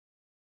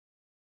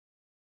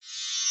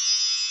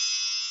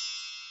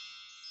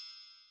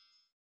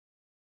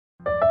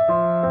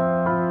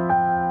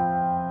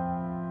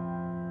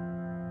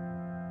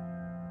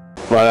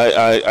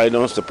Well, I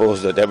don't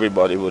suppose that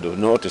everybody would have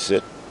noticed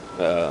it.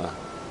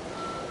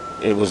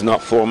 It was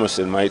not foremost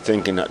in my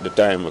thinking at the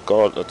time at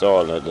all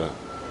that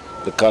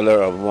the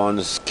color of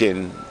one's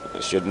skin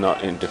should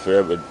not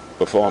interfere with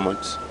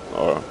performance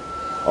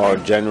or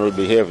general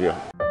behavior.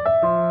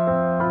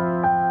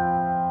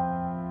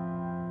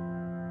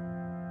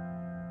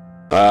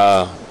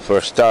 For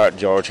a start,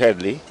 George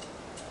Headley,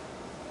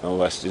 a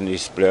West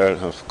Indies player,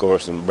 of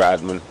course, and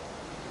Bradman,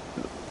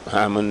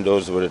 Hammond,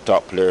 those were the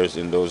top players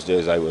in those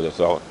days, I would have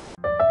thought.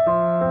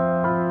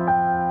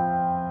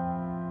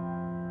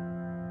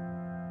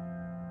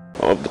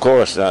 Of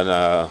course,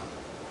 and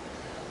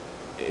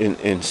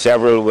in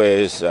several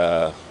ways,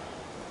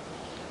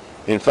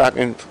 in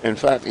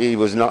fact, he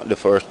was not the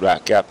first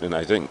black captain.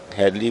 I think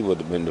Headley would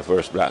have been the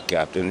first black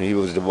captain. He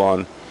was the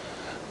one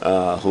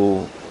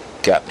who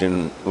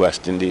captained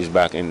West Indies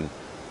back in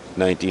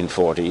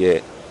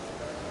 1948.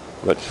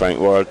 But Frank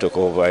Worrell took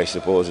over, I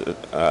suppose,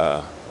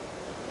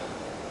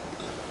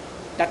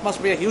 that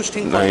must be a huge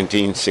thing for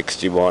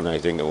 1961, I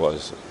think it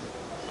was.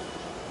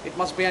 It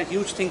must be a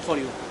huge thing for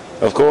you.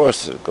 Of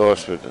course,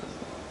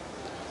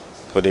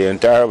 for the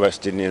entire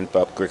West Indian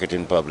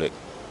cricketing public.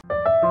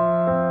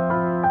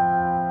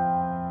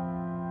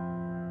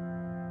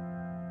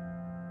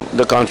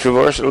 The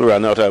controversial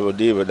run-out, I will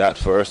deal with that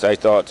first. I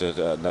thought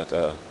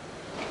that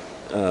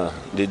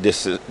the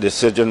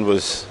decision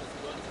was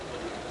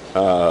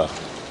a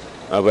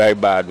very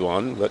bad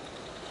one, but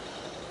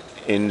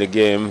in the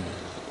game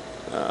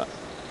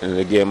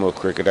of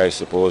cricket, I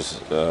suppose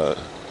the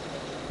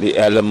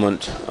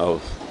element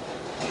of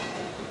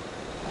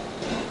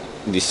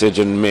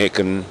decision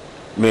making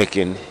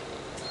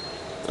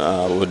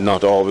would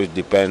not always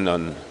depend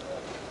on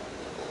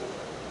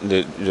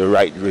the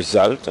right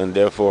result, and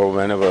therefore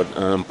whenever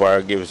an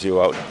umpire gives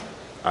you out,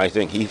 I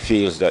think he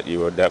feels that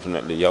you are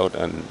definitely out,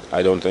 and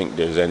I don't think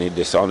there's any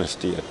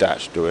dishonesty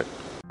attached to it.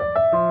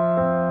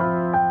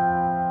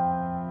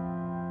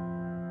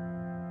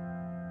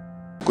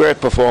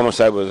 Great performance,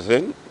 I would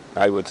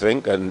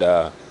think, and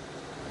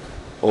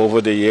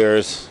over the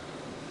years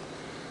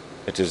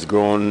it has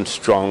grown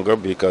stronger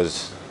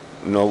because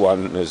no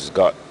one has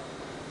got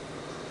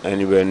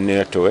anywhere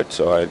near to it.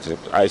 So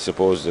I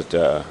suppose that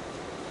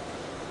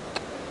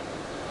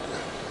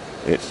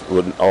it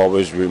would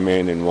always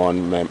remain in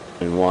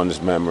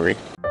one's memory.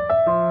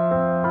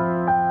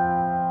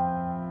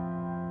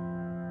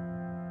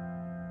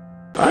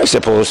 I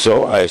suppose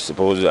so. I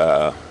suppose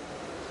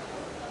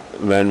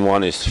when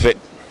one is fit,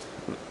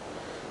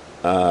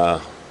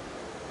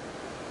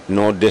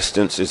 no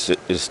distance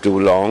is too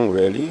long,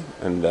 really,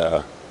 and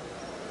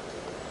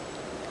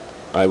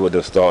I would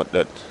have thought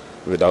that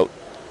without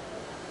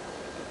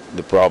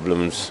the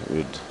problems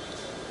with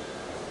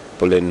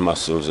pulling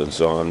muscles and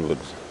so on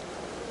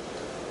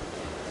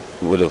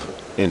would have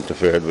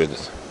interfered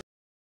with